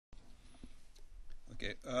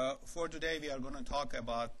Okay, for today we are going to talk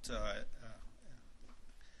about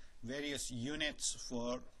various units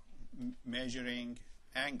for measuring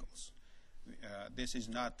angles. This is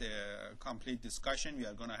not a complete discussion. We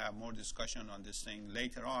are going to have more discussion on this thing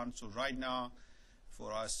later on. So right now,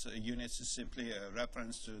 for us, units is simply a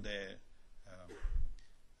reference to the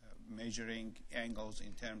measuring angles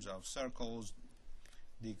in terms of circles,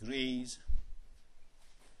 degrees,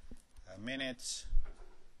 minutes,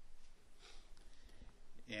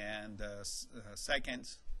 and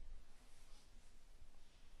seconds.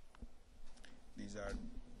 These are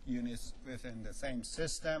units within the same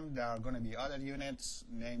system. There are going to be other units,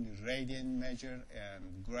 namely radian measure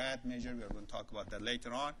and grad measure. We are going to talk about that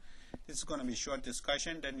later on. This is going to be a short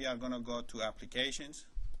discussion. Then we are going to go to applications.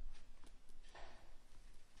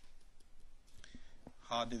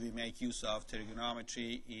 How do we make use of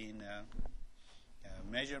trigonometry in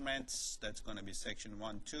measurements? That's going to be section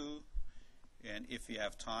 1, 2. And if we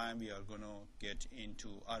have time, we are going to get into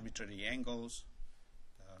arbitrary angles.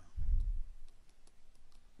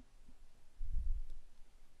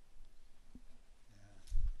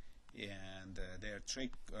 And their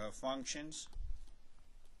trig functions.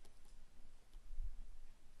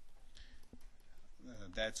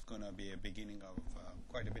 That's going to be a beginning of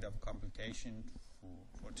quite a bit of complication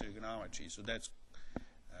for trigonometry. So that's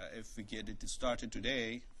if we get it started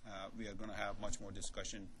today, we are going to have much more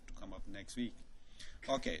discussion to come up next week.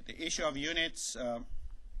 Okay, the issue of units.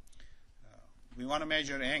 We want to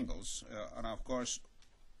measure angles, and of course,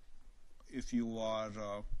 if you are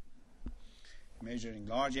measuring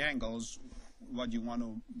large angles, what you want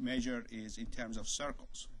to measure is in terms of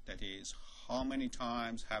circles. That is, how many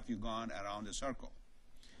times have you gone around a circle?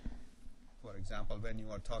 For example, when you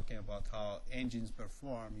are talking about how engines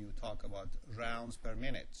perform, you talk about rounds per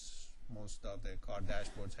minute. Most of the car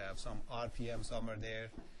dashboards have some RPM somewhere there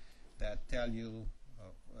that tell you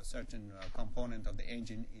a certain component of the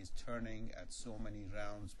engine is turning at so many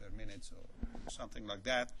rounds per minute, or something like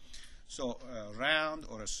that. So a round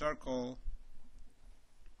or a circle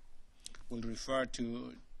will refer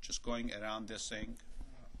to just going around this thing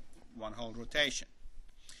one whole rotation.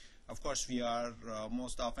 Of course, we are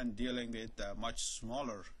most often dealing with much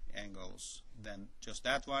smaller angles than just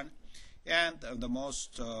that one. And the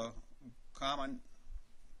most common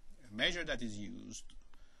measure that is used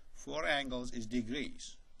for angles is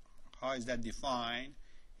degrees. How is that defined?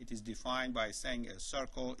 It is defined by saying a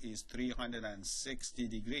circle is 360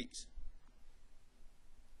 degrees.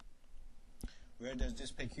 Where does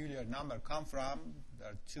this peculiar number come from? There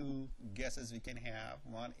are two guesses we can have.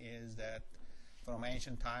 One is that from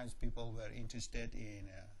ancient times, people were interested in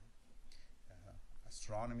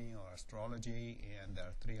astronomy or astrology, and there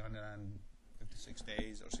are 356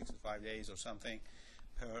 days or 65 days or something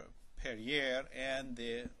per year, and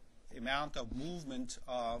the amount of movement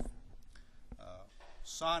of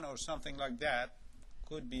sun or something like that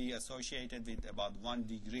could be associated with about 1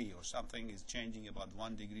 degree, or something is changing about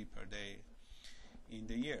 1 degree per day in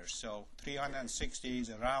the year. So 360 is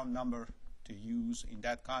a round number to use in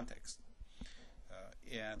that context.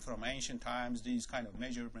 And from ancient times, these kind of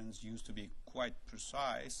measurements used to be quite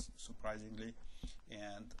precise, surprisingly.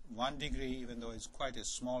 And 1 degree, even though it's quite a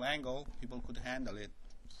small angle, people could handle it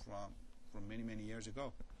from many, many years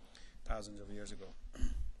ago, thousands of years ago.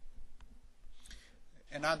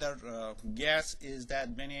 Another guess is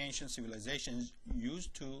that many ancient civilizations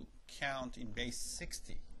used to count in base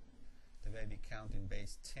 60. The way we count in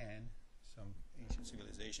base 10, some ancient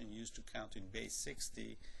civilization used to count in base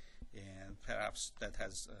 60, and perhaps that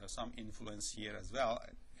has some influence here as well,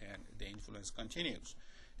 and the influence continues.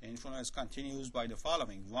 The influence continues by the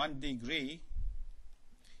following. 1 degree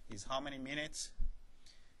is how many minutes?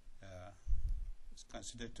 It's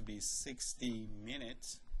considered to be 60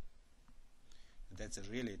 minutes. That's a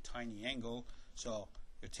really tiny angle. So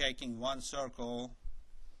you're taking one circle,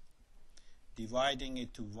 dividing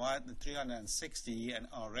it to 360, and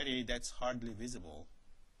already that's hardly visible.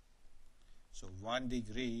 So 1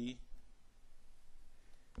 degree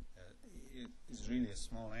is really a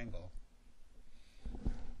small angle.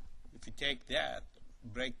 If you take that,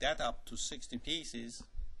 break that up to 60 pieces,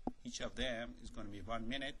 each of them is going to be 1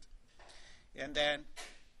 minute, and then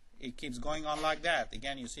it keeps going on like that.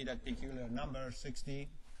 Again, you see that peculiar number, 60. It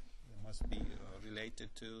must be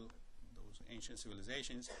related to those ancient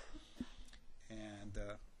civilizations. And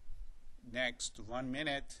next 1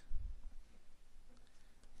 minute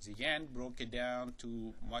is again broke it down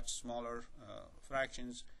to much smaller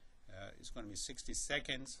fractions. It's going to be 60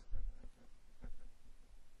 seconds.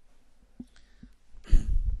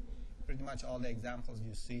 Pretty much all the examples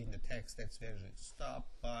you see in the text, that's where it stops.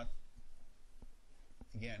 But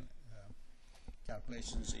again,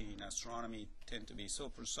 calculations in astronomy tend to be so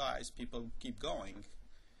precise, people keep going.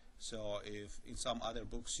 So if in some other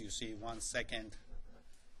books you see 1 second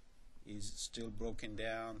is still broken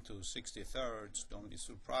down to 60/3, don't be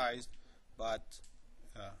surprised, but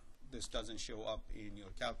this doesn't show up in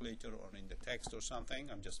your calculator or in the text or something.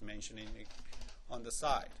 I'm just mentioning it on the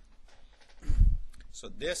side. So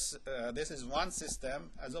this is one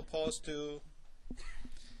system as opposed to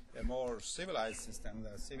a more civilized system.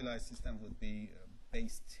 The civilized system would be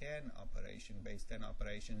base 10 operation. Base 10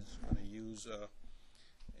 operations is going to use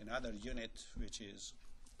another unit which is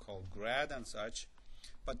called grad and such.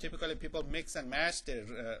 But typically people mix and match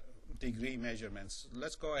their degree measurements.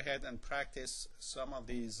 Let's go ahead and practice some of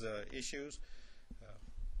these issues.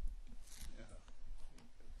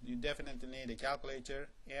 You definitely need a calculator,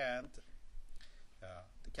 and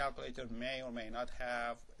the calculator may or may not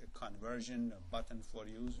have a conversion button for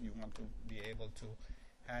you. You want to be able to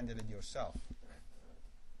handle it yourself.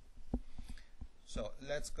 So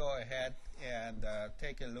let's go ahead and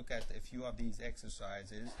take a look at a few of these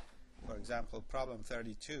exercises. For example, problem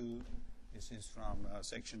 32. This is from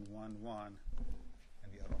section 1.1,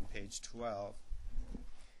 and we are on page 12.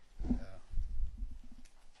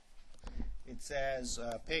 It says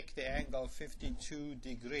pick the angle 52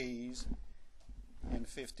 degrees in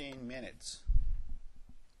 15 minutes.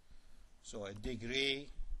 So a degree,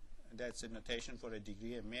 that's a notation for a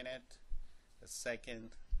degree, a minute, a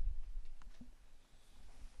second.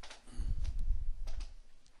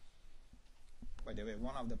 By the way,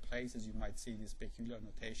 one of the places you might see this peculiar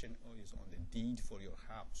notation is on the deed for your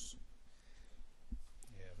house.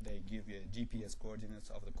 They give you GPS coordinates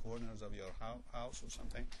of the corners of your house or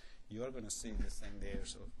something. You're going to see this thing there,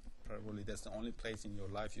 so probably that's the only place in your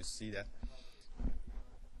life you see that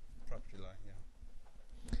property line.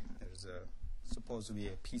 Yeah, there's supposed to be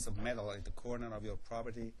a piece of metal at the corner of your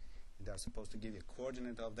property, and they're supposed to give you a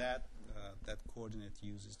coordinate of that. That coordinate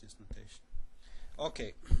uses this notation.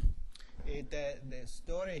 Okay, the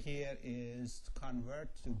story here is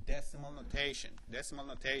convert to decimal notation. Decimal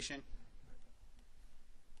notation.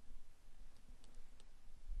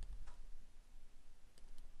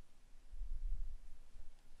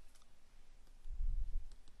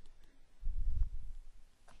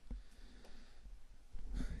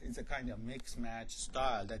 It's a kind of mix-match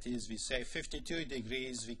style. That is, we say 52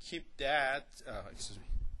 degrees. We keep that.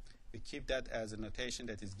 We keep that as a notation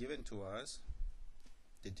that is given to us.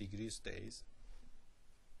 The degree stays.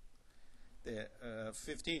 The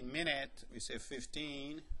 15 minute, we say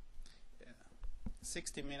 15.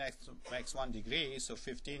 60 minutes makes 1 degree. So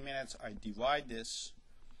 15 minutes, I divide this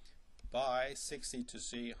by 60 to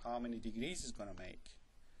see how many degrees it's going to make.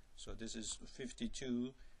 So this is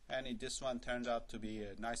 52. And this one turns out to be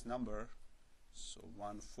a nice number, so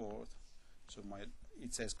 1/4. So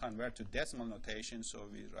it says convert to decimal notation, so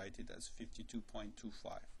we write it as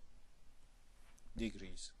 52.25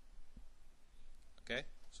 degrees. Okay,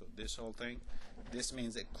 so this whole thing, this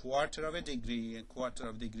means a quarter of a degree, and quarter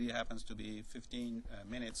of a degree happens to be 15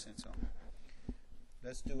 minutes and so on.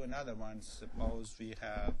 Let's do another one. Suppose we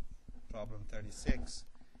have problem 36.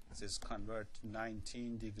 It says convert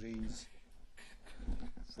 19 degrees.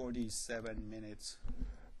 47 minutes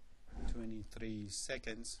 23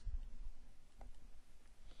 seconds.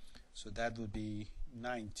 So that would be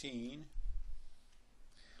 19.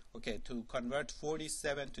 Okay, to convert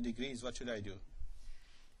 47 to degrees, what should I do?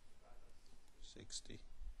 60.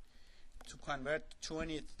 To convert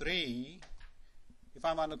 23, if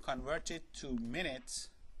I want to convert it to minutes,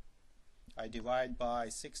 I divide by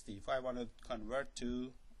 60. If I want to convert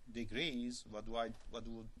to degrees, what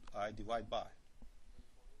would I divide by?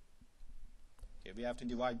 Okay, we have to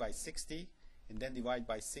divide by 60 and then divide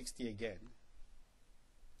by 60 again.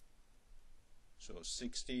 So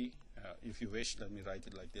 60, if you wish, let me write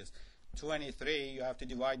it like this. 23, you have to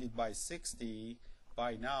divide it by 60.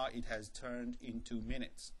 By now, it has turned into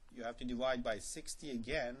minutes. You have to divide by 60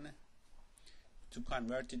 again to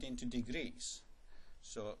convert it into degrees.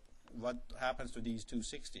 So what happens to these two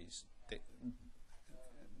 60s? They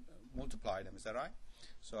multiply them, is that right?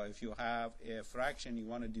 So if you have a fraction you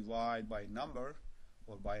want to divide by a number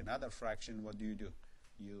or by another fraction, what do?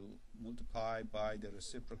 You multiply by the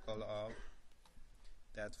reciprocal of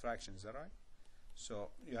that fraction, is that right?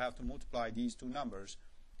 So you have to multiply these two numbers.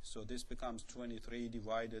 So this becomes 23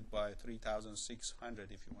 divided by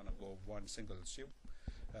 3,600 if you want to go one single sheet.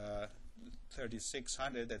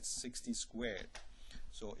 3,600, that's 60 squared.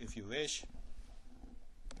 So if you wish,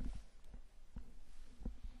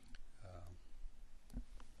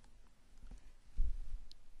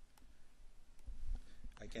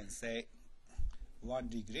 I can say 1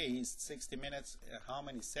 degree is 60 minutes. How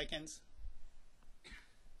many seconds?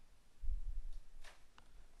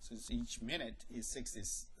 since each minute is 60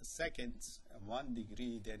 seconds, 1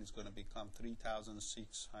 degree, then it's going to become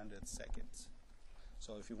 3,600 seconds.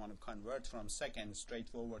 So if you want to convert from seconds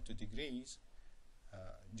straightforward to degrees,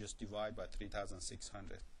 just divide by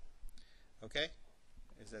 3,600. Okay?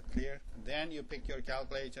 Is that clear? Then you pick your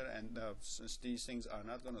calculator, and since these things are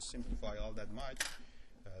not going to simplify all that much,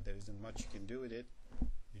 there isn't much you can do with it.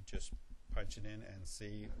 You just punch it in and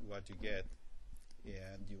see what you get.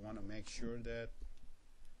 And you want to make sure that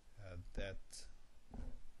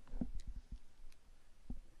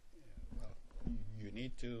well, you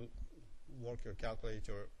need to work your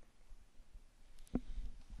calculator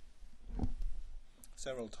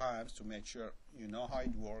several times to make sure you know how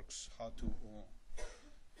it works, how to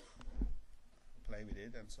play with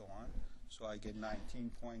it, and so on. So I get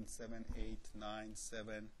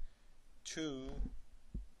 19.78972,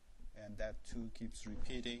 and that 2 keeps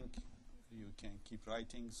repeating. You can keep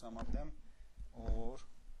writing some of them, or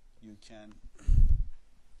you can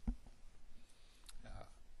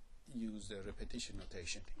use the repetition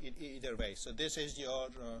notation. Either way. So this is your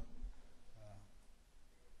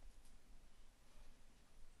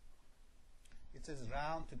it says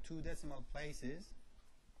round to 2 decimal places.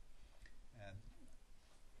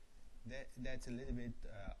 That's a little bit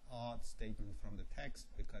odd statement from the text,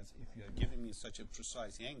 because if you're giving me such a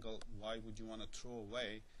precise angle, why would you want to throw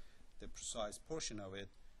away the precise portion of it?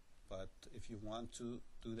 But if you want to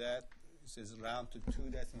do that, it says round to 2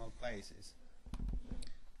 decimal places.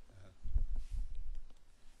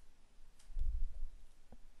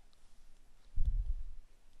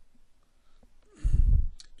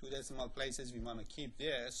 2 decimal places, we want to keep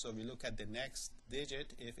there, so we look at the next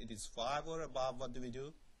digit. If it is 5 or above, what do we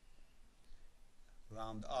do?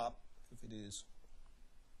 Round up. If it is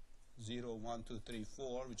 0, 1, 2, 3,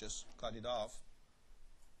 4, we just cut it off.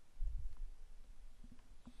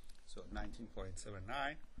 So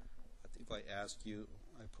 19.79. But if I ask you,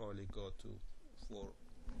 I probably go to 4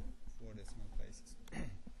 decimal places.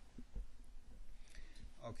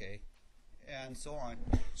 Okay, and so on.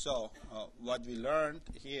 So what we learned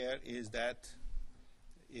here is that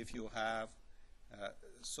if you have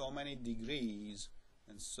so many degrees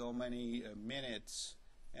and so many minutes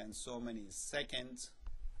and so many seconds,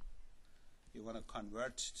 you want to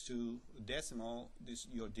convert to decimal.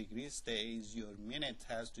 Your degree stays, your minute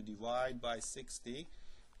has to divide by 60,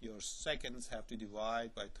 your seconds have to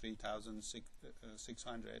divide by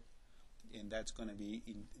 3,600, and that's going to be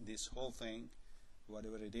in this whole thing,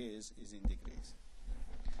 whatever it is in degrees.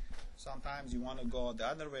 Sometimes you want to go the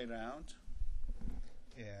other way around,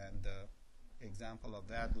 and example of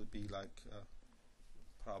that would be like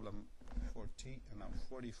problem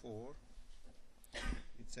 44.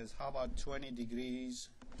 It says, how about 20 degrees,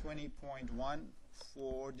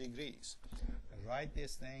 20.14 degrees? Write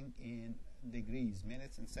this thing in degrees,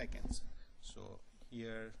 minutes and seconds. So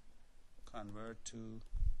here, convert to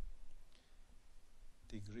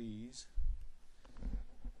degrees.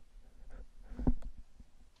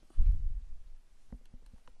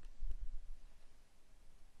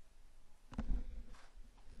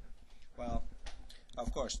 Well,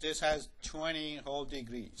 of course, this has 20 whole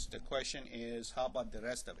degrees. The question is, how about the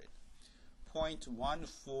rest of it?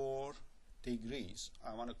 0.14 degrees.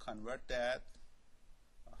 I want to convert that.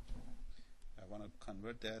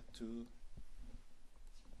 To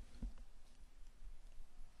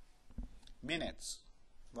minutes.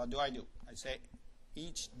 What do? I say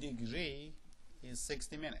each degree is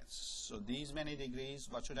 60 minutes. So these many degrees,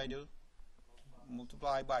 what should I do?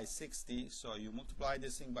 Multiply by 60. So you multiply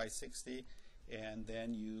this thing by 60, and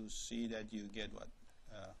then you see that you get what?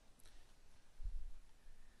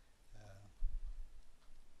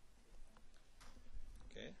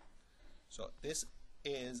 Okay. So this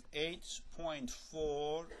is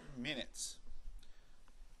 8.4 minutes.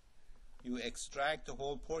 You extract the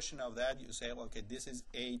whole portion of that. You say, okay, this is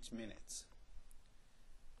 8 minutes.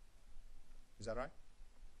 Is that right?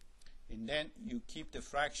 And then you keep the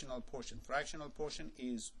fractional portion. Fractional portion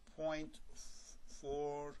is 0.40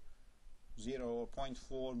 or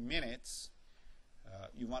 0.4 minutes.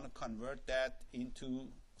 You want to convert that into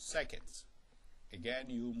seconds. Again,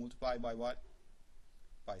 you multiply by what?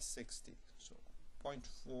 By 60. So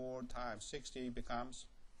 0.4 times 60 becomes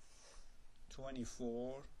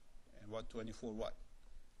 24. And what 24 what?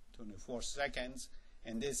 24 seconds.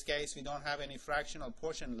 In this case, we don't have any fractional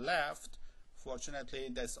portion left. Fortunately,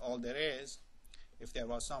 that's all there is. If there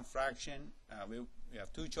was some fraction, we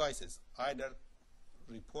have two choices. Either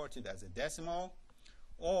report it as a decimal,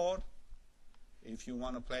 or if you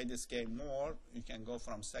want to play this game more, you can go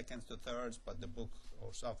from seconds to thirds, but the book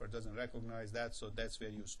or software doesn't recognize that, so that's where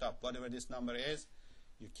you stop. Whatever this number is,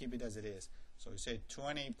 you keep it as it is. So you say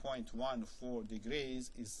 20.14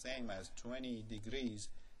 degrees is same as 20 degrees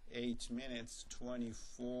 8 minutes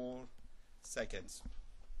 24 seconds.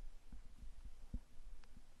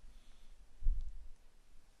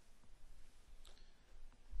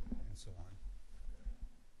 And so on.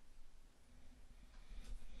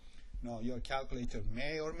 Now your calculator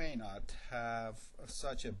may or may not have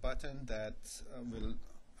such a button that will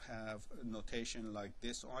have a notation like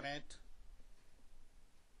this on it.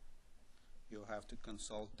 You have to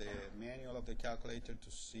consult the manual of the calculator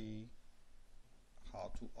to see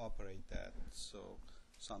how to operate that. So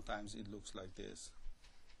sometimes it looks like this.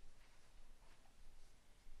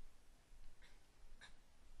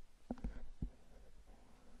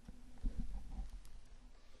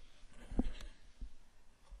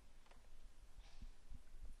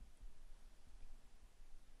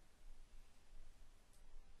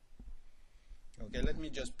 Okay, let me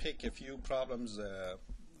just pick a few problems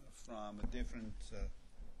from a different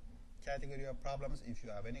category of problems. If you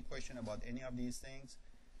have any question about any of these things,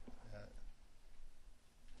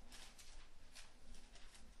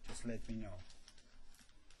 just let me know.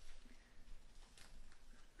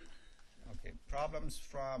 Okay, problems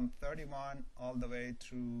from 31 all the way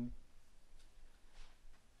through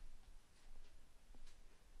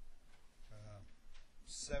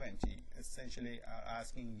 70 essentially are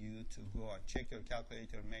asking you to go and check your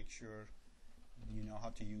calculator, make sure you know how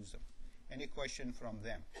to use them. Any question from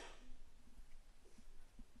them?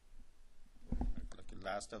 Like the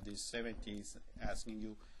last of these 70s asking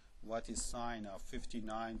you what is sine of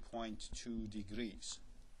 59.2 degrees.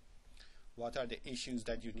 What are the issues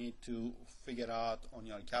that you need to figure out on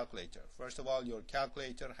your calculator? First of all, your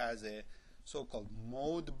calculator has a so-called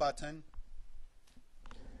mode button.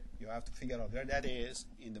 You have to figure out where that is.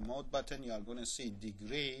 In the mode button, you are going to see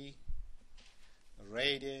degree,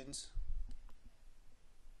 radians,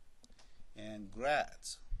 and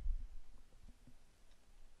grads.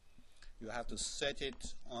 You have to set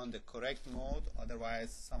it on the correct mode,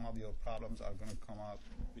 otherwise some of your problems are going to come out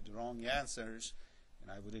with wrong answers,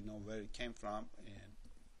 and I wouldn't know where it came from, and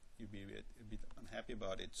you'd be a bit unhappy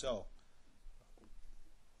about it. So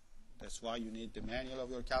that's why you need the manual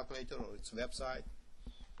of your calculator or its website,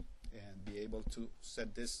 and be able to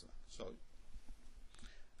set this. So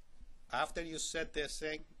after you set this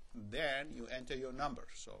thing, then you enter your number.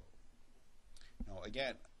 So now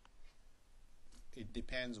again, it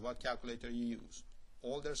depends what calculator you use.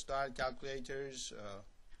 Older style calculators,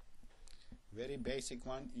 very basic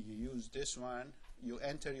one, you use this one, you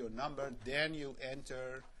enter your number, then you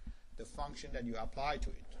enter the function that you apply to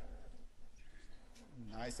it.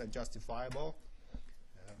 Nice and justifiable.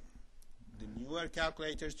 The newer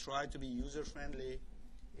calculators try to be user-friendly,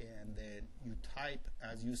 and then you type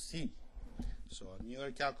as you see. So newer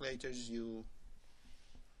calculators, you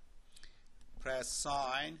press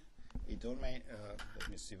sign. It don't make, let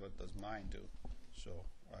me see what does mine do. So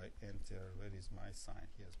I enter, where is my sign?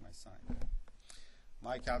 Here's my sign.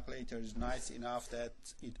 My calculator is nice enough that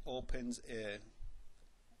it opens a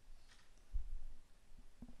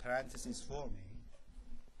parenthesis for me.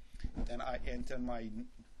 Then I enter my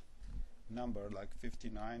number like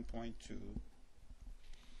 59.2.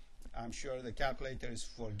 I'm sure the calculator is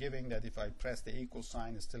forgiving that if I press the equal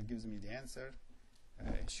sign it still gives me the answer.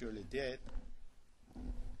 It surely did,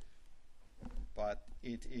 but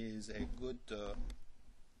it is a good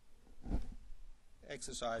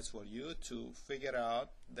exercise for you to figure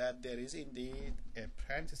out that there is indeed a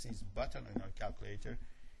parentheses button on your calculator.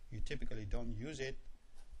 You typically don't use it,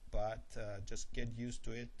 but just get used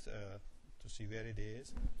to it to see where it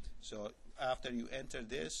is. So after you enter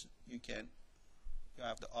this, you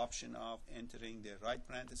have the option of entering the right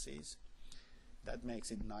parentheses. That makes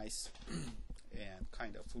it nice and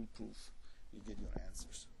kind of foolproof. You get your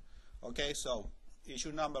answers. Okay, so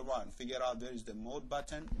issue number one, figure out where is the mode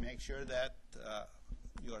button. Make sure that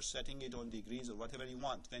you are setting it on degrees or whatever you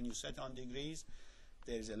want. When you set on degrees,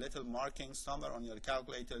 there is a little marking somewhere on your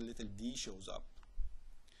calculator, a little D shows up.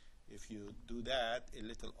 If you do that, a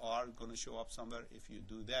little R is going to show up somewhere. If you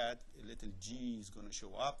do that, a little G is going to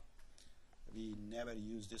show up. We never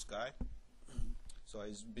use this guy, so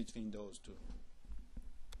it's between those two.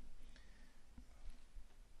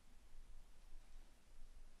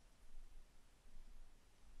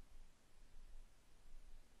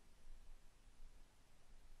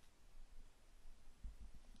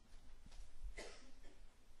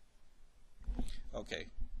 Okay.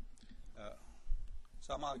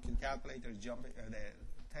 Somehow the calculator is jumping, the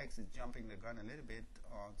text is jumping the gun a little bit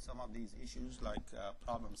on some of these issues, like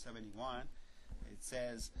problem 71. It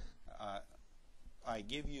says, I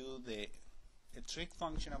give you the a trig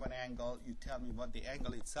function of an angle, you tell me what the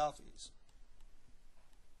angle itself is.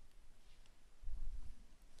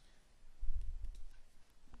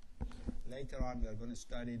 Later on, we are going to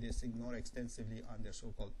study this more extensively on the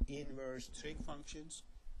so-called inverse trig functions.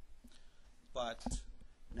 But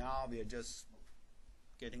now we are just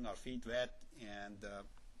getting our feet wet and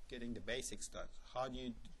getting the basics done. How do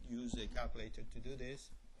you use a calculator to do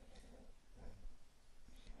this?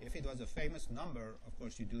 If it was a famous number, of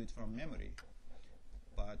course, you do it from memory.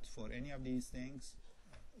 But for any of these things,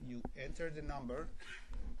 you enter the number.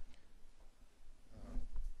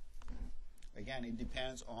 Again, it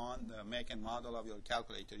depends on the make and model of your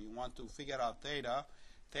calculator. You want to figure out theta.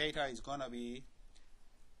 Theta is going to be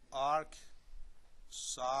arc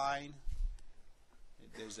sine.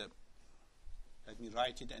 There's a, let me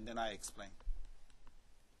write it and then I explain.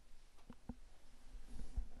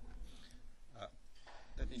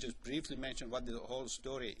 Let me just briefly mention what the whole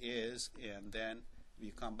story is, and then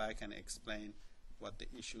we come back and explain what the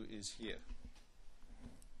issue is here.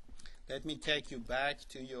 Let me take you back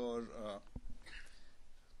to your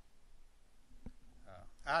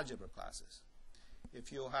algebra classes.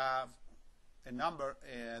 If you have a number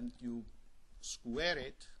and you square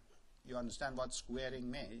it, you understand what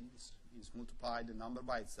squaring means. Is multiply the number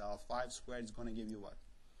by itself. 5 squared is going to give you what?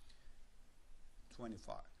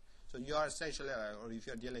 25. So you are essentially, or if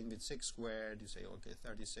you are dealing with 6 squared, you say, okay,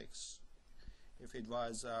 36. If it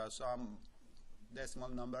was some decimal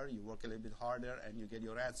number, you work a little bit harder and you get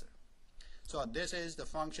your answer. So this is the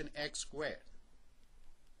function x squared.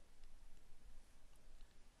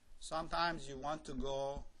 Sometimes you want to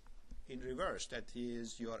go in reverse. That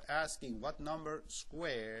is, you are asking what number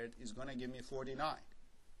squared is going to give me 49.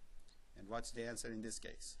 And what's the answer in this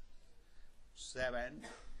case? 7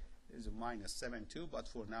 is a minus 7 too, but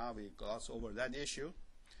for now we gloss over that issue.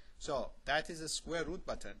 So that is a square root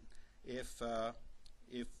button. If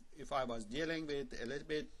I was dealing with a little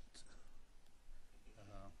bit,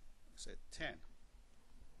 say 10,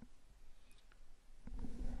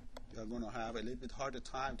 you are going to have a little bit harder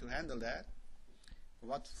time to handle that.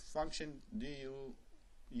 What function do you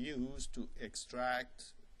use to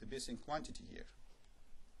extract the missing quantity here?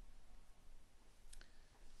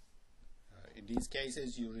 In these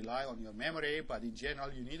cases, you rely on your memory, but in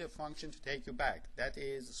general, you need a function to take you back. That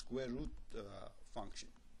is a square root function.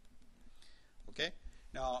 Okay?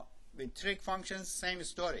 Now, with trig functions, same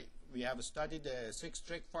story. We have studied the 6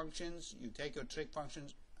 trig functions. You take your trig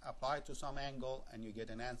functions, apply it to some angle, and you get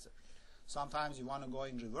an answer. Sometimes you want to go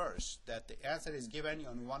in reverse, that the answer is given,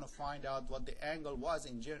 and you want to find out what the angle was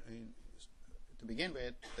to begin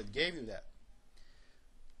with that gave you that.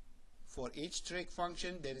 For each trig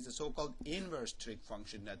function, there is a so-called inverse trig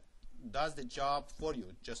function that does the job for you,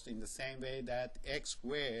 just in the same way that x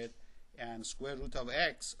squared and square root of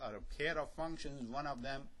x are a pair of functions, one of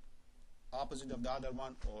them opposite of the other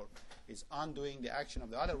one, or is undoing the action of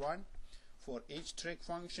the other one. For each trig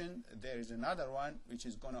function, there is another one which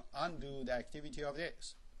is going to undo the activity of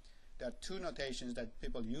this. There are 2 notations that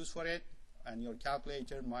people use for it, and your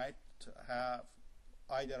calculator might have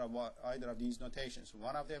either of these notations.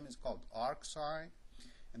 One of them is called arc sine,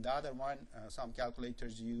 and the other one some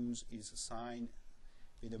calculators use is a sine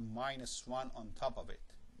with a -1 on top of it.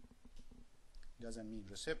 It doesn't mean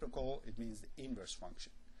reciprocal, it means the inverse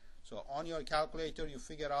function. So on your calculator, you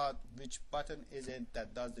figure out which button is it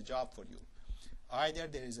that does the job for you. Either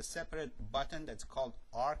there is a separate button that's called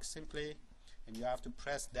arc simply, and you have to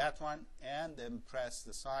press that one and then press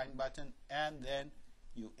the sine button, and then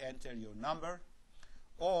you enter your number.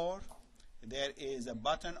 Or there is a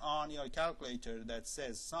button on your calculator that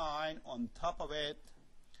says sine. On top of it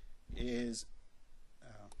is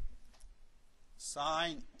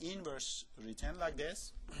sine inverse written like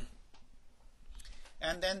this.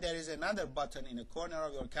 And then there is another button in the corner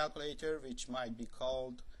of your calculator which might be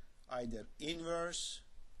called either inverse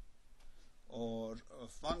or a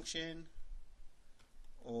function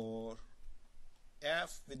or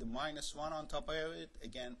f with the -1 on top of it.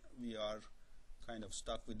 Again, we are kind of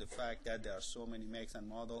stuck with the fact that there are so many makes and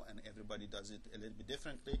model and everybody does it a little bit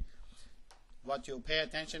differently. What you pay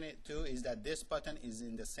attention to is that this button is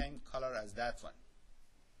in the same color as that one.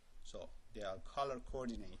 So they are color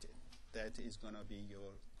coordinated. That is going to be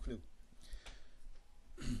your clue.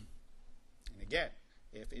 And again,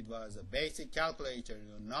 if it was a basic calculator,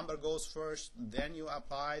 your number goes first, then you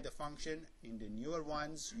apply the function. In the newer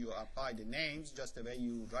ones, you apply the names just the way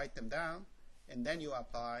you write them down, and then you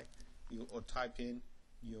apply or type in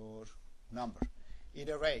your number.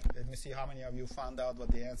 Either way, let me see how many of you found out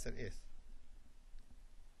what the answer is.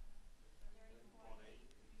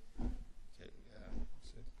 Okay,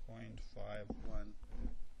 so 0.51.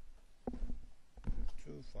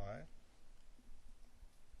 file.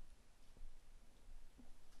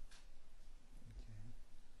 Okay.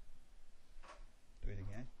 Do it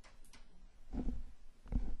again.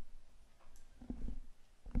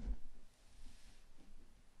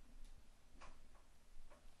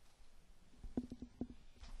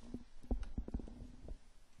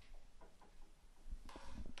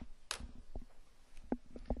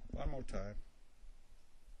 One more time.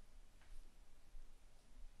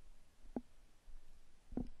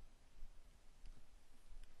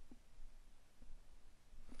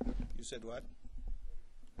 You said what?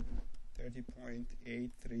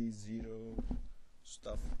 30.830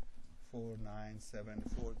 stuff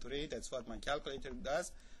 49743. That's what my calculator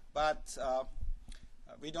does. But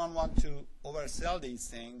we don't want to oversell these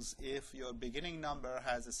things. If your beginning number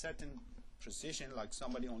has a certain precision, like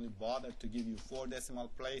somebody only bothered to give you 4 decimal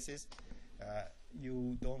places,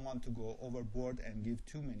 you don't want to go overboard and give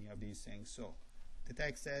too many of these things. So the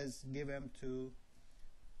text says give them to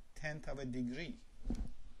 10th of a degree.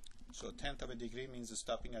 So 10th of a degree means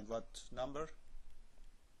stopping at what number?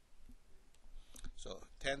 So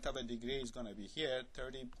 10th of a degree is going to be here,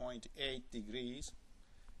 30.8 degrees.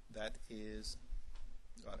 That is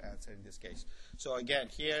our answer in this case. So again,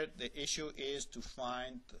 here the issue is to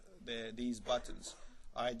find these buttons.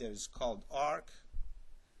 Either it's called arc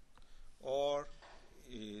or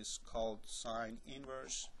is called sine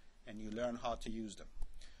inverse, and you learn how to use them.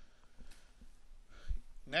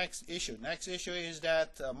 Next issue is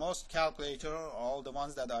that most calculator, all the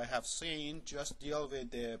ones that I have seen, just deal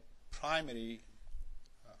with the primary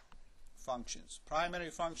functions.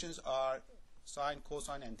 Primary functions are sine,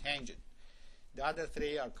 cosine, and tangent. The other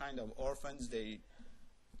 3 are kind of orphans. They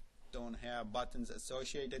don't have buttons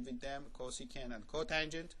associated with them, cosecant and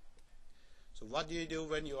cotangent. So what do you do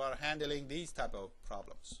when you are handling these type of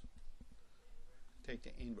problems? Take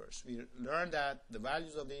the inverse. We learned that the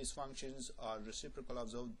values of these functions are reciprocal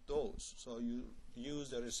of those. So you use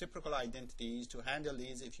the reciprocal identities to handle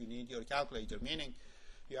these if you need your calculator, meaning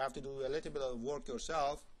you have to do a little bit of work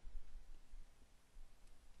yourself.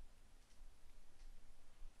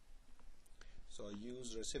 So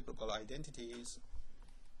use reciprocal identities.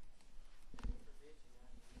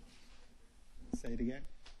 Say it again.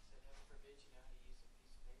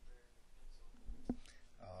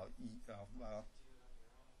 Well,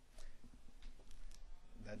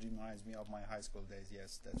 that reminds me of my high school days.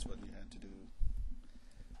 Yes, that's what we had to do.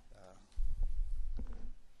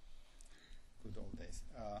 Good old days.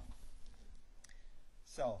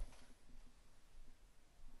 So,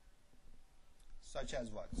 such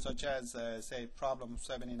as what? Such as, say, problem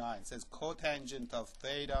 79 says cotangent of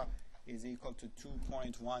theta is equal to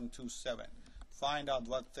 2.127. Find out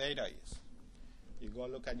what theta is. You go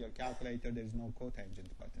look at your calculator, there is no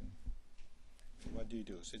cotangent button. What do you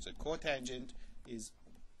do? Since a cotangent is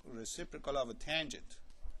reciprocal of a tangent.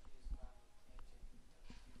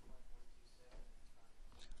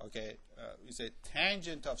 Okay, we say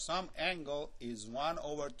tangent of some angle is 1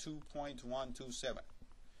 over 2.127.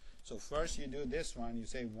 So first you do this one, you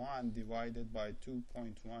say 1 divided by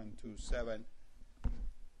 2.127.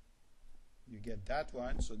 You get that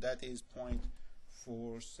one, so that is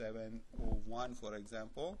 0.4701, for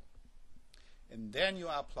example. And then you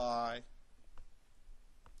apply.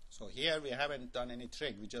 So here we haven't done any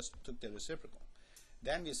trig, we just took the reciprocal.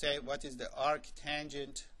 Then we say what is the arc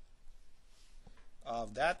tangent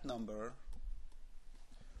of that number,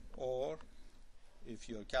 or if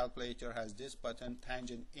your calculator has this button,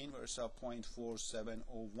 tangent inverse of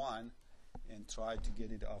 0.4701, and try to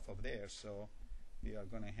get it off of there. So we are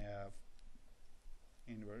going to have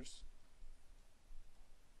inverse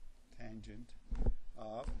tangent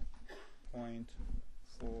of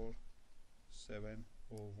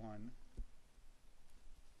 0.4701,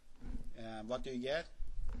 and what do you get?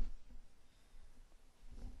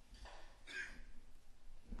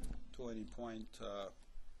 20 point.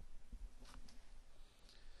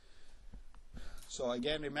 So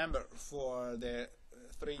again, remember, for the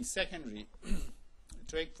 3 secondary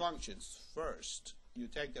trig functions, first you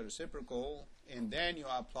take the reciprocal and then you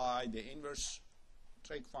apply the inverse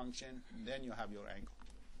trig function, then you have your angle.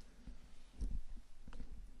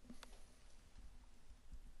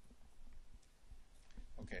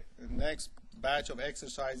 Okay, the next batch of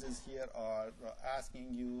exercises here are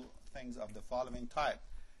asking you things of the following type.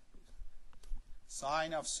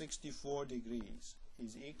 Sine of 64 degrees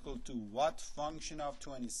is equal to what function of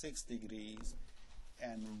 26 degrees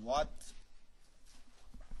and what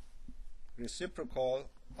reciprocal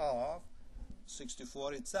of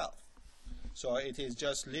 64 itself. So it is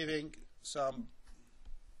just leaving some,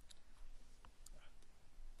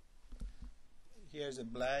 here's a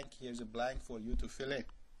blank for you to fill in.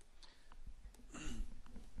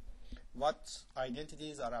 what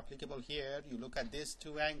identities are applicable here? You look at these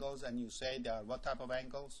two angles and you say they are what type of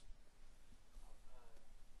angles?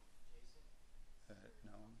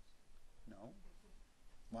 No, no.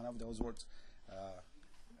 One of those words.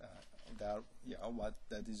 What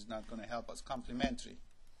that is not going to help us. Complementary.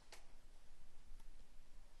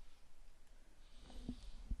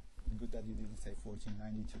 Good that you didn't say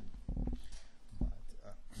 1492.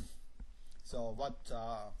 But, so what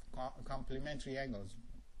complementary angles?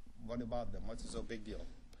 What about them? What's so big deal?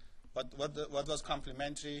 What was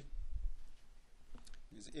complementary?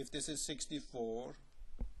 If this is 64,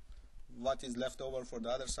 what is left over for the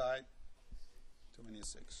other side?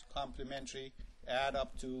 26. Complementary add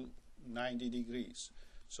up to 90 degrees.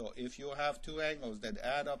 So if you have two angles that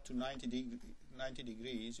add up to 90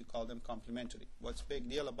 degrees, you call them complementary. What's big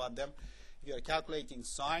deal about them? If you are calculating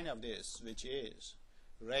sine of this, which is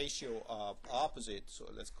ratio of opposite, so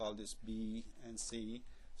let's call this B and C,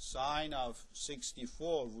 sine of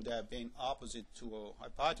 64 would have been opposite to a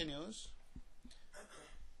hypotenuse.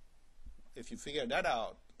 If you figure that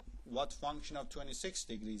out, what function of 26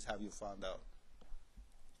 degrees have you found out?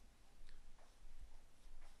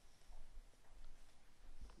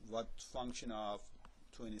 What function of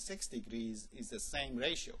 26 degrees is the same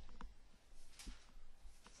ratio?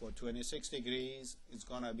 For 26 degrees, it's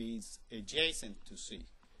going to be adjacent to C,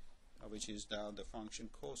 which is now the function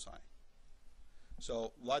cosine.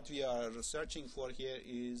 So what we are searching for here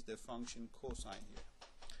is the function cosine here.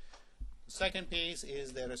 The second piece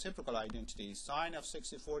is the reciprocal identity. Sine of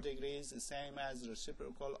 64 degrees is the same as the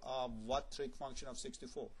reciprocal of what trig function of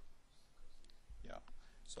 64? Yeah.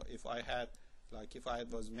 So if I had, if I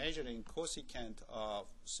was measuring cosecant of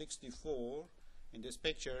 64 in this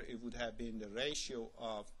picture, it would have been the ratio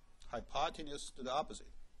of hypotenuse to the opposite.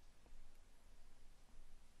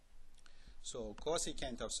 So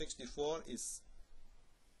cosecant of 64 is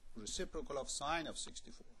reciprocal of sine of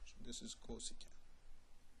 64. So this is cosecant.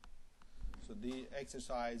 So the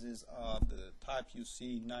exercises of the type you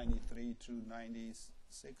see 93 through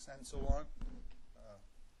 96 and so on.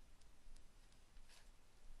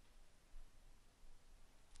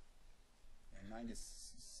 And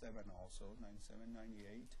 97 also, 97,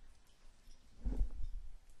 98.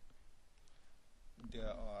 They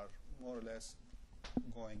are more or less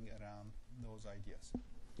going around those ideas.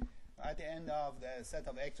 At the end of the set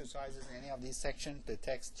of exercises in any of these sections, the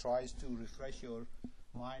text tries to refresh your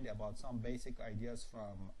mind about some basic ideas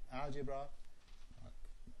from algebra,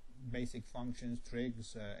 basic functions,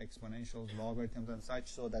 trigs, exponentials, logarithms and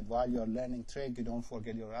such, so that while you're learning trig, you don't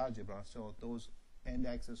forget your algebra. So those end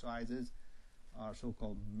exercises are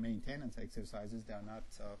so-called maintenance exercises. They are not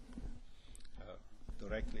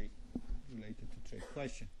directly related to trig.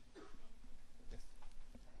 Question? Yes.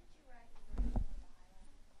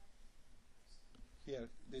 Here,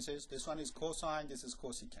 this one is cosine, this is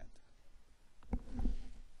cosecant.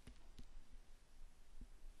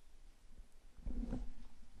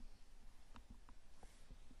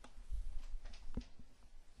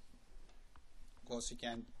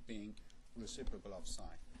 Cosecant being reciprocal of sine.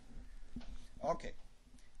 Okay.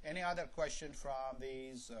 Any other question from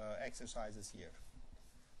these exercises here?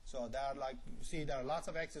 So there are there are lots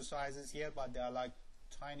of exercises here, but they are like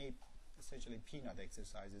tiny, essentially peanut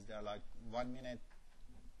exercises. They are like 1 minute,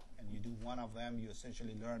 and you do one of them, you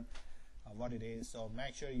essentially learn what it is. So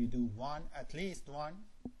make sure you do one, at least one.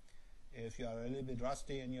 If you are a little bit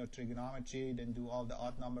rusty in your trigonometry, then do all the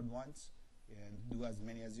odd numbered ones, and do as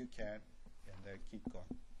many as you can, and then keep going.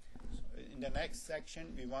 So in the next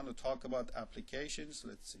section, we want to talk about applications.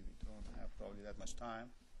 Let's see, we don't have probably that much time.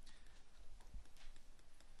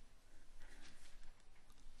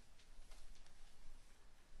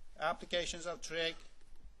 Applications of trig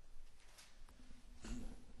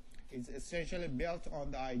is essentially built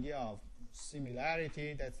on the idea of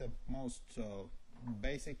similarity. That's the most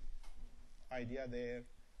basic idea there,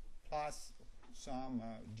 plus some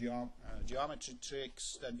geometry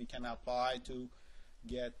tricks that we can apply to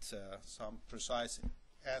get some precise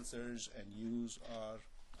answers and use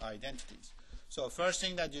our identities. So first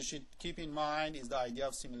thing that you should keep in mind is the idea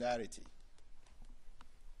of similarity.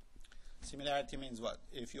 Similarity means what?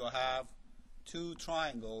 If you have two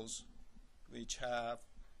triangles which have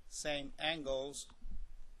same angles,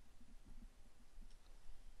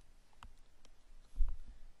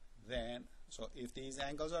 then, so if these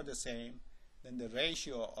angles are the same, then the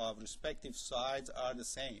ratio of respective sides are the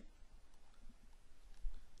same.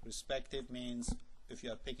 Respective means if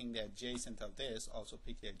you are picking the adjacent of this, also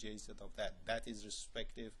pick the adjacent of that. That is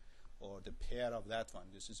respective, or the pair of that one.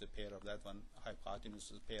 This is a pair of that one. Hypotenuse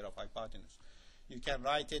is a pair of hypotenuse. You can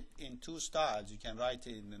write it in two styles. You can write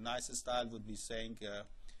it in the nicest style would be saying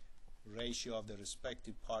ratio of the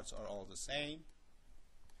respective parts are all the same.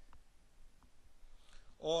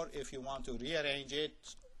 Or if you want to rearrange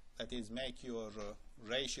it, that is, make your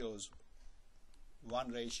ratios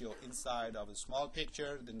one ratio inside of a small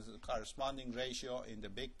picture, then the corresponding ratio in the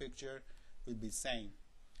big picture will be same.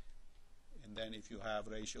 And then if you have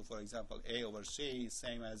ratio, for example, A over C is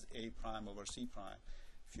same as A prime over C prime.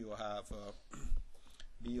 If you have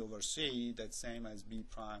B over C, that's same as B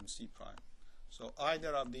prime C prime. So either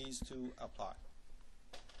of these two apply.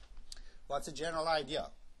 What's the general idea?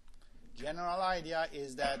 General idea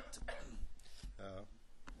is that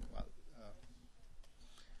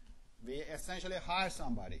we essentially hire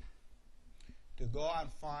somebody to go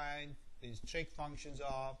and find these trig functions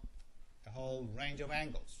of a whole range of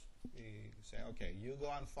angles. We say, okay, you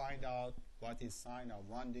go and find out what is sine of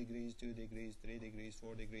 1 degree, 2 degrees, 3 degrees,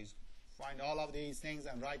 4 degrees. Find all of these things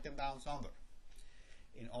and write them down somewhere.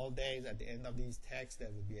 In old days, at the end of these texts, there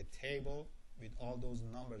would be a table with all those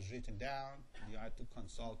numbers written down. You had to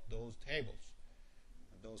consult those tables.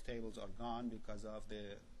 Those tables are gone because of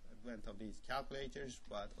the advent of these calculators,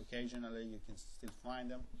 but occasionally you can still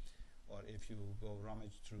find them. Or if you go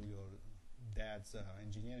rummage through your dad's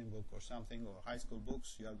engineering book or something, or high school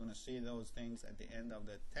books, you are going to see those things at the end of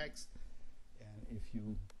the text. And if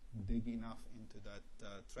you dig enough into that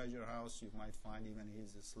treasure house, you might find even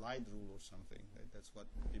his slide rule or something. That's what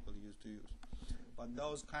people used to use. But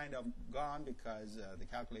those kind of gone because the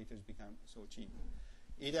calculators become so cheap.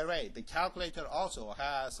 Either way, the calculator also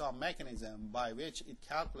has some mechanism by which it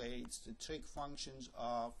calculates the trig functions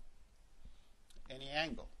of any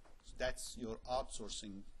angle. So that's your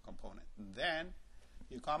outsourcing component. And then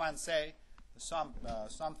you come and say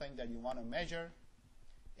something that you want to measure,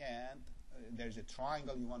 and there's a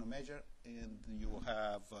triangle you want to measure, and you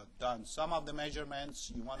have done some of the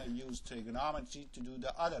measurements. You want to use trigonometry to do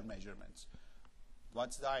the other measurements.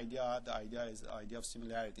 What's the idea? The idea is the idea of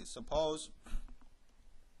similarity. Suppose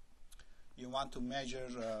you want to measure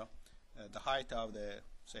the height of the,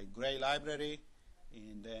 say, gray library,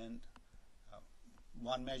 and then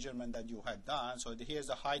one measurement that you had done. So here's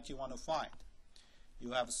the height you want to find.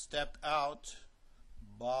 You have stepped out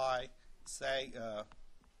by, say,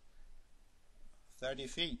 30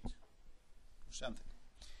 feet or something.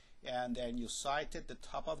 And then you sighted the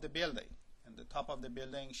top of the building. And the top of the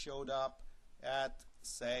building showed up at,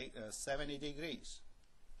 say, 70 degrees.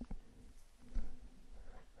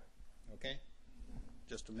 Okay?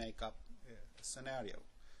 Just to make up a scenario.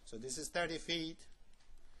 So this is 30 feet.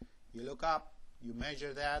 You look up, you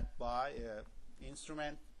measure that by an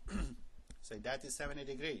instrument. Say that is 70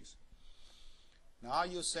 degrees. Now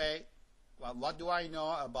you say, well, what do I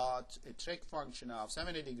know about a trig function of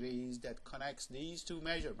 70 degrees that connects these two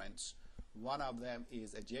measurements? One of them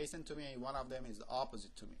is adjacent to me, one of them is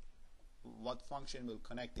opposite to me. What function will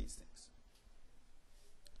connect these things?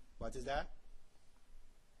 What is that?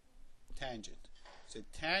 Tangent. So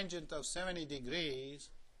tangent of 70 degrees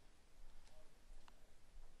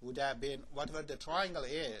would have been, whatever the triangle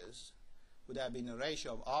is, would have been a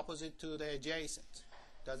ratio of opposite to the adjacent.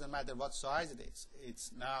 Doesn't matter what size it is.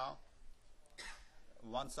 It's now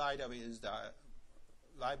one side of it is the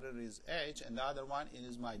library's edge, and the other one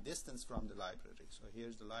is my distance from the library. So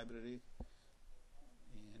here's the library,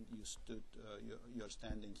 and you stood, you're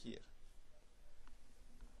standing here.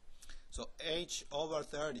 So h over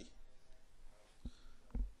 30.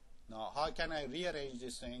 Now, how can I rearrange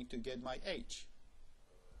this thing to get my h?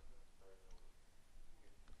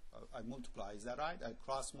 I multiply, is that right? I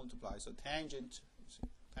cross multiply. So tangent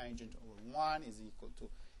over 1 is equal to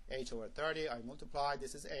h over 30. I multiply,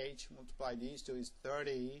 this is h, multiply these two is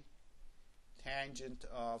 30 tangent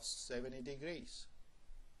of 70 degrees.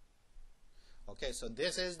 Okay, so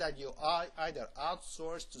this is that you either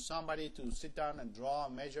outsource to somebody to sit down and draw,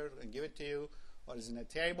 measure, and give it to you, or it's in a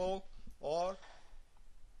table, or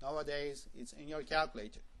nowadays it's in your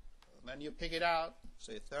calculator. When you pick it out,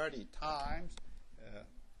 say 30 times,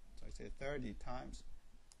 so I say 30 times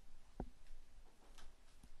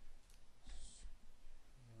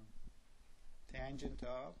tangent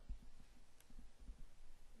of,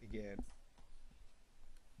 again,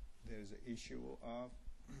 there's an issue of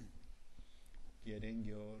getting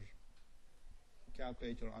your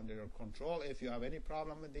calculator under your control. If you have any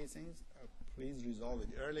problem with these things, please resolve it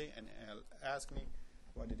early and ask me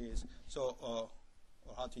what it is, so or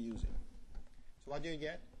how to use it. So what do you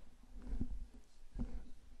get?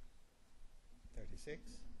 36.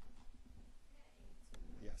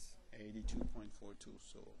 Yes, 82.42.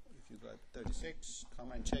 So if you got 36,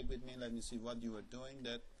 come and check with me. Let me see what you were doing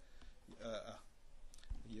that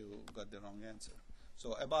you got the wrong answer.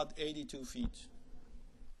 So about 82 feet.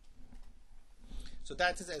 So So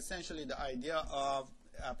that is essentially the idea of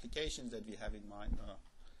applications that we have in mind.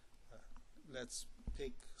 Let's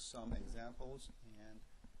pick some examples.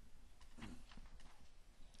 And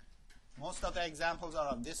most of the examples are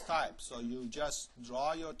of this type. So you just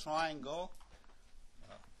draw your triangle.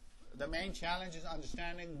 The main challenge is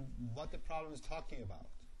understanding what the problem is talking about.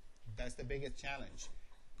 That's the biggest challenge.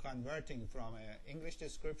 Converting from an English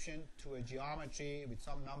description to a geometry with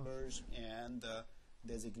some numbers and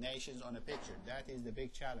designations on a picture. That is the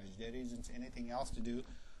big challenge. There isn't anything else to do.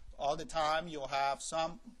 All the time you'll have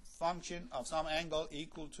some function of some angle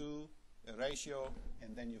equal to a ratio,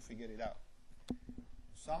 and then you figure it out.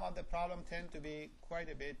 Some of the problems tend to be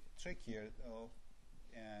quite a bit trickier, though,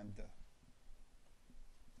 and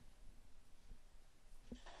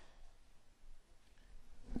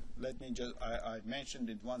let me just, I mentioned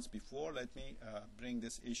it once before, let me bring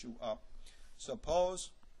this issue up. Suppose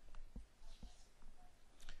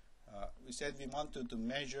we said we wanted to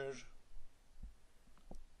measure,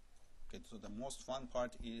 okay, so the most fun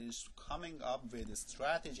part is coming up with a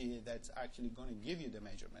strategy that's actually going to give you the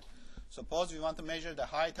measurement. Suppose we want to measure the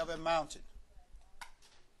height of a mountain.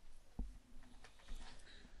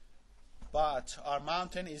 But our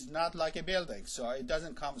mountain is not like a building, so it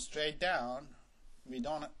doesn't come straight down. We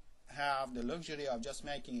don't have the luxury of just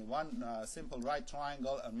making one simple right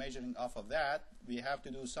triangle and measuring off of that. We have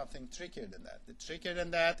to do something trickier than that. The trickier than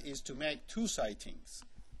that is to make two sightings.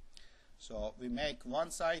 So we make one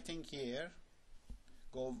sighting here,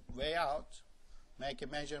 go way out, make a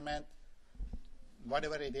measurement,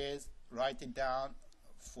 whatever it is, write it down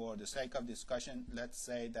for the sake of discussion. Let's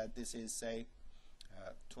say that this is, say,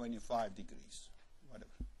 25 degrees, whatever.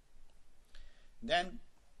 Then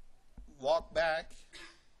walk back.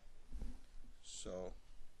 So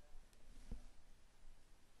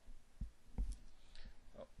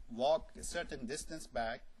walk a certain distance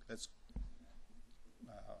back. Let's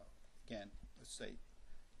again, let's say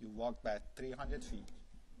you walk back 300 feet.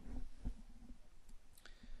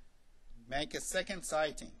 Make a second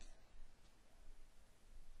sighting.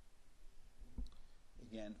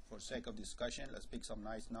 Again, for sake of discussion, let's pick some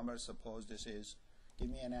nice numbers. Suppose this is, give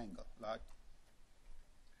me an angle. Like,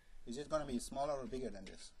 is it going to be smaller or bigger than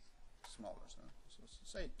this? Smaller. So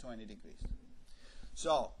say 20 degrees.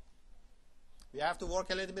 So we have to work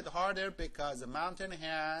a little bit harder because the mountain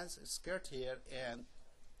has a skirt here, and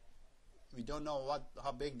we don't know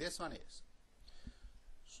how big this one is.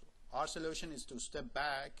 So our solution is to step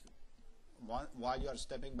back. While you are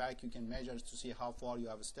stepping back, you can measure to see how far you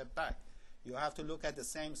have a step back. You have to look at the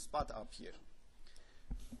same spot up here.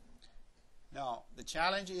 Now, the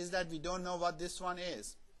challenge is that we don't know what this one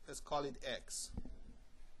is. Let's call it x.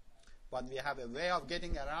 But we have a way of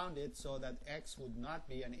getting around it so that x would not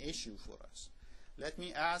be an issue for us. Let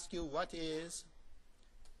me ask you, what is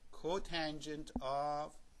cotangent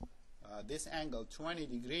of this angle 20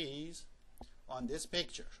 degrees on this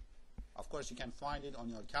picture? Of course, you can find it on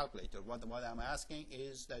your calculator. What I'm asking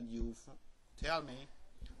is that you tell me,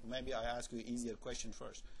 maybe I ask you an easier question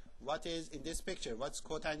first. What is, in this picture, what's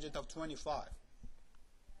cotangent of 25?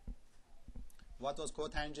 What was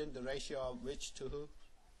cotangent, the ratio of which to who?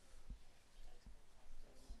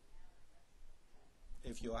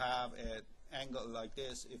 If you have an angle like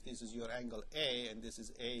this, if this is your angle A and this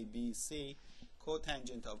is A, B, C,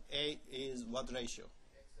 cotangent of A is what ratio?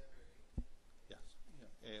 Yes,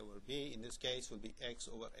 A over B in this case will be X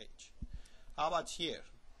over H. How about here?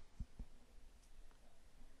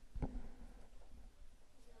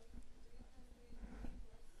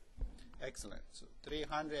 Excellent. So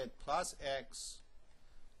 300 plus X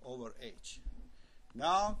over H.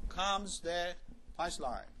 Now comes the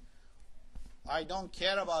punchline. I don't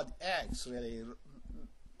care about X really.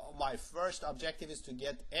 My first objective is to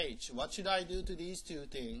get H. What should I do to these two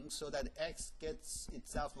things so that X gets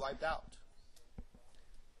itself wiped out?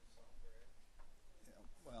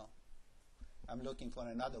 Well, I'm looking for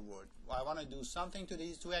another word. I want to do something to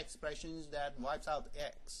these two expressions that wipes out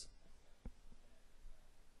X.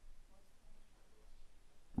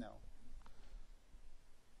 No.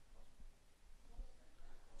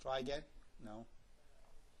 Try again? No.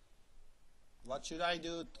 What should I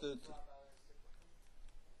do to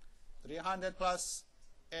 300 plus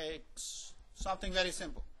X, something very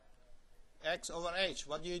simple. X over H.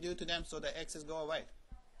 What do you do to them so the X's go away?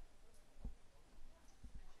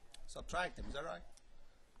 Subtract them, is that right?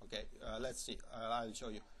 Okay, let's see. I'll show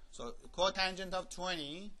you. So cotangent of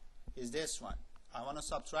 20 is this one. I want to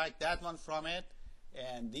subtract that one from it,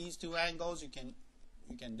 and these two angles you can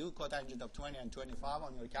do cotangent of 20 and 25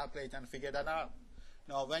 on your calculator and figure that out.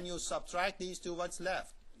 Now when you subtract these two, what's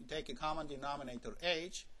left? You take a common denominator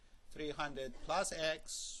H, 300 plus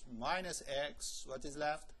x minus x, what is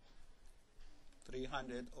left?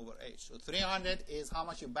 300 over h. So 300 is how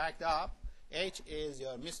much you backed up. H is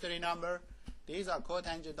your mystery number. These are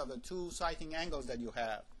cotangent of the two sighting angles that you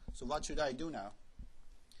have. So what should I do now?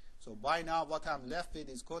 So by now what I'm left with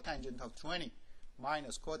is cotangent of 20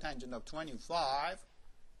 minus cotangent of 25.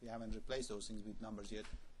 We haven't replaced those things with numbers yet,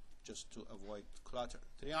 just to avoid clutter.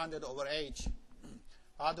 300 over h.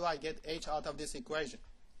 How do I get h out of this equation?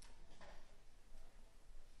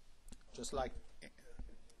 Just like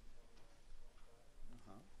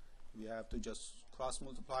we have to just cross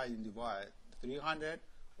multiply and divide. 300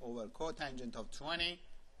 over cotangent of 20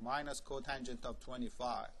 minus cotangent of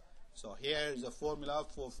 25. So here is the formula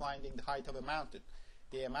for finding the height of a mountain.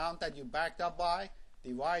 The amount that you backed up by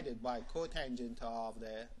divided by cotangent of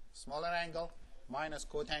the smaller angle minus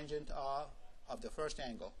cotangent of the first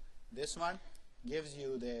angle. This one gives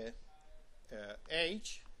you the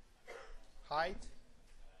h, height,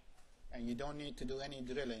 and you don't need to do any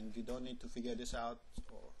drilling. You don't need to figure this out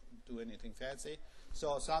or do anything fancy.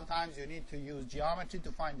 So sometimes you need to use geometry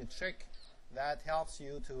to find the trick that helps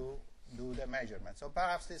you to do the measurement. So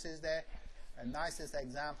perhaps this is the nicest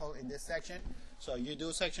example in this section. So you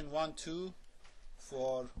do section 1, 2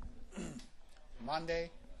 for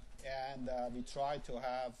Monday, and we try to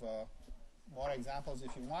have more examples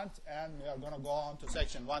if you want, and we are going to go on to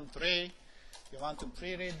section 1, 3. If you want to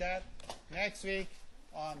pre-read that, next week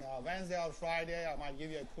on Wednesday or Friday I might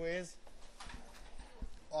give you a quiz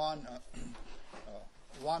on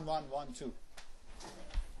 1, 1, 1, 2.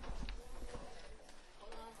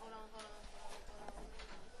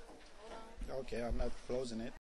 Okay, I'm not closing it.